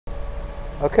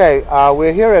Okay,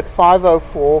 we're here at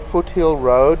 504 Foothill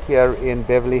Road here in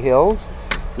Beverly Hills.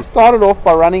 We started off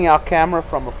by running our camera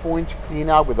from a 4-inch clean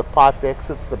out where the pipe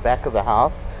exits the back of the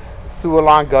house. The sewer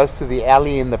line goes to the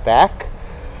alley in the back.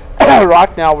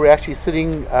 Right now we're actually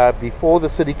sitting before the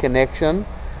city connection.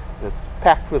 It's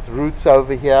packed with roots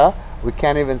over here. We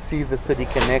can't even see the city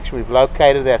connection. We've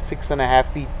located that 6.5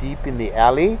 feet deep in the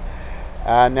alley.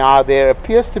 Now there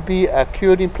appears to be a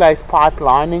cured in place pipe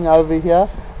lining over here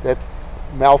that's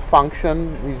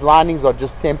malfunction. These linings are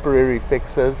just temporary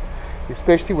fixes,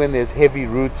 especially when there's heavy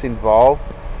roots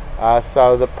involved.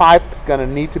 So the pipe's going to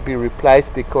need to be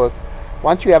replaced, because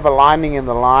once you have a lining in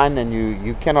the line and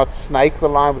you cannot snake the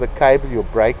line with a cable, you'll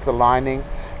break the lining.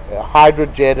 A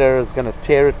hydrojetter is going to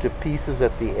tear it to pieces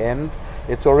at the end.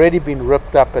 It's already been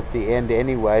ripped up at the end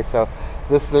anyway, so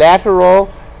this lateral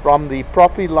from the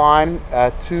property line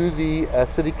to the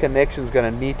city connection is going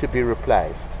to need to be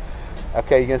replaced.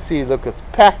 Okay, you can see, look, it's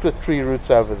packed with tree roots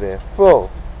over there,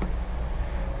 full.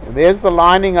 And there's the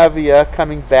lining over here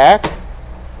coming back.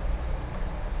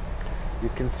 You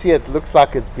can see it looks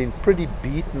like it's been pretty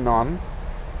beaten on.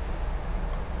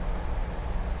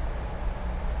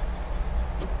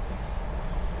 It's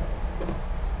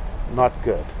not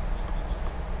good.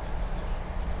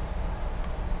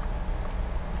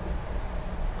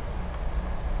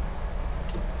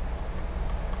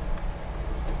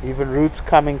 Even roots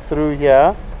coming through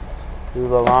here, through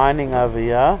the lining over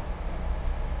here.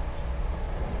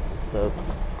 So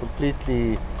it's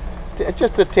completely, it's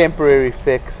just a temporary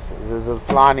fix.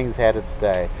 The lining's had its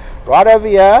day. Right over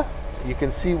here, you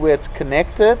can see where it's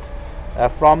connected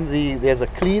there's a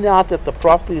clean out at the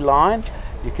property line.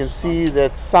 You can see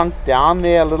that's sunk down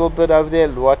there a little bit over there.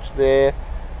 Watch there.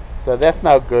 So that's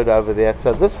no good over there.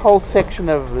 So this whole section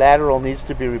of lateral needs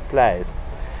to be replaced.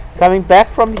 Coming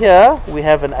back from here, we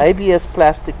have an ABS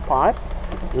plastic pipe.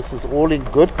 This is all in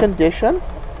good condition.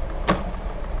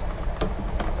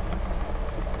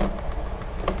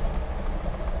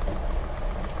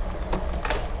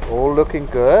 All looking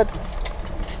good.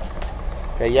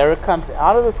 Okay, here it comes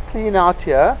out of this clean out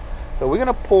here. So we're going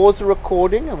to pause the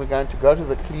recording and we're going to go to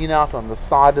the clean out on the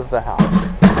side of the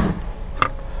house.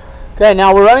 Okay,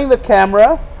 now we're running the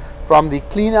camera from the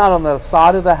clean out on the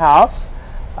side of the house.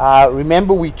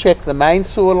 Remember, we check the main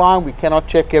sewer line. We cannot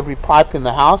check every pipe in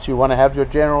the house. You want to have your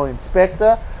general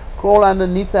inspector crawl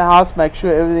underneath the house, make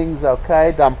sure everything's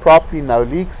okay, done properly, no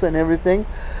leaks and everything.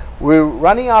 We're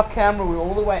running our camera, we're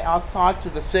all the way outside to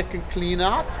the second clean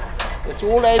out. It's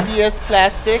all ABS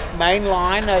plastic, main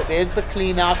line. There's the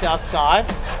clean out outside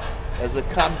as it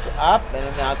comes up,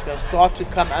 and now it's going to start to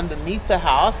come underneath the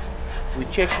house.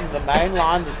 We're checking the main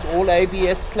line. It's all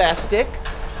ABS plastic.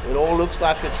 It all looks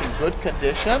like it's in good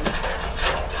condition.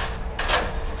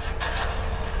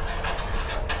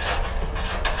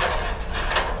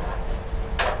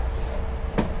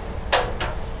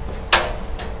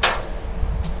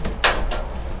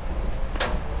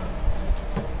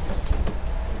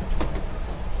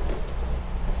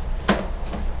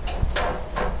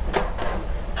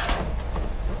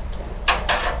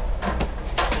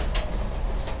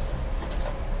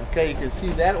 Okay, you can see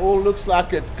that all looks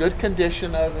like it's good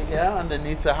condition over here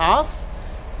underneath the house.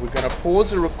 We're going to pause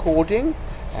the recording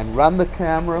and run the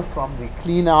camera from the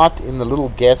clean out in the little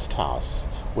guest house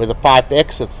where the pipe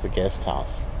exits the guest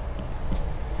house.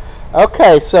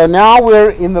 Okay, so now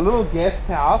we're in the little guest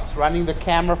house running the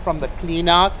camera from the clean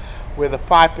out where the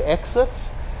pipe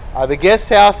exits. The guest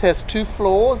house has 2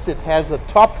 floors. It has a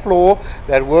top floor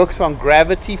that works on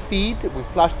gravity feed. We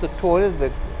flush the toilet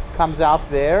that comes out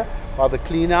there by the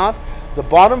clean out. The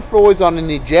bottom floor is on an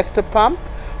ejector pump.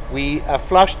 We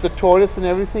flushed the toilets and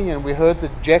everything, and we heard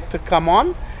the ejector come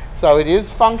on, so it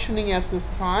is functioning at this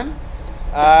time.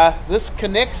 This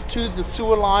connects to the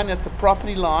sewer line at the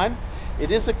property line.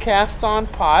 It is a cast iron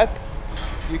pipe.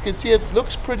 You can see it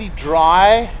looks pretty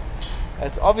dry.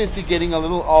 It's obviously getting a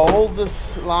little old,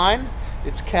 this line.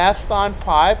 It's cast iron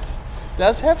pipe. It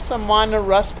does have some minor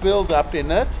rust buildup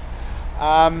in it.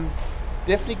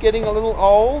 Definitely getting a little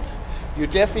old. You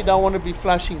definitely don't want to be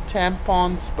flushing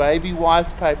tampons, baby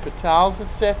wipes, paper towels,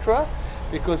 etc.,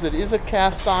 because it is a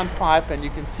cast iron pipe, and you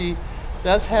can see it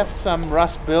does have some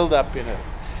rust buildup in it.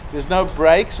 There's no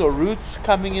breaks or roots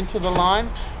coming into the line,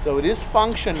 so it is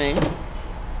functioning. You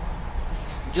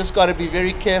just got to be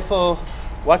very careful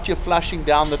what you're flushing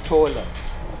down the toilet.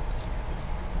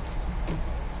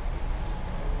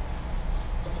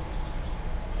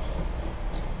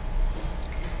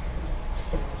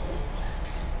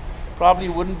 Probably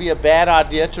wouldn't be a bad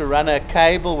idea to run a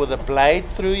cable with a blade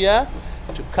through here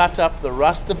to cut up the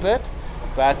rust a bit,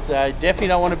 but definitely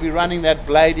don't want to be running that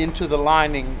blade into the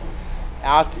lining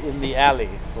out in the alley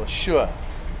for sure.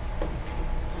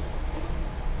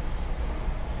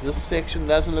 This section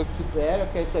doesn't look too bad.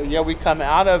 Okay, so yeah, we come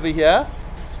out over here.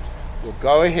 We'll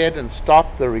go ahead and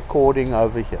stop the recording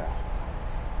over here.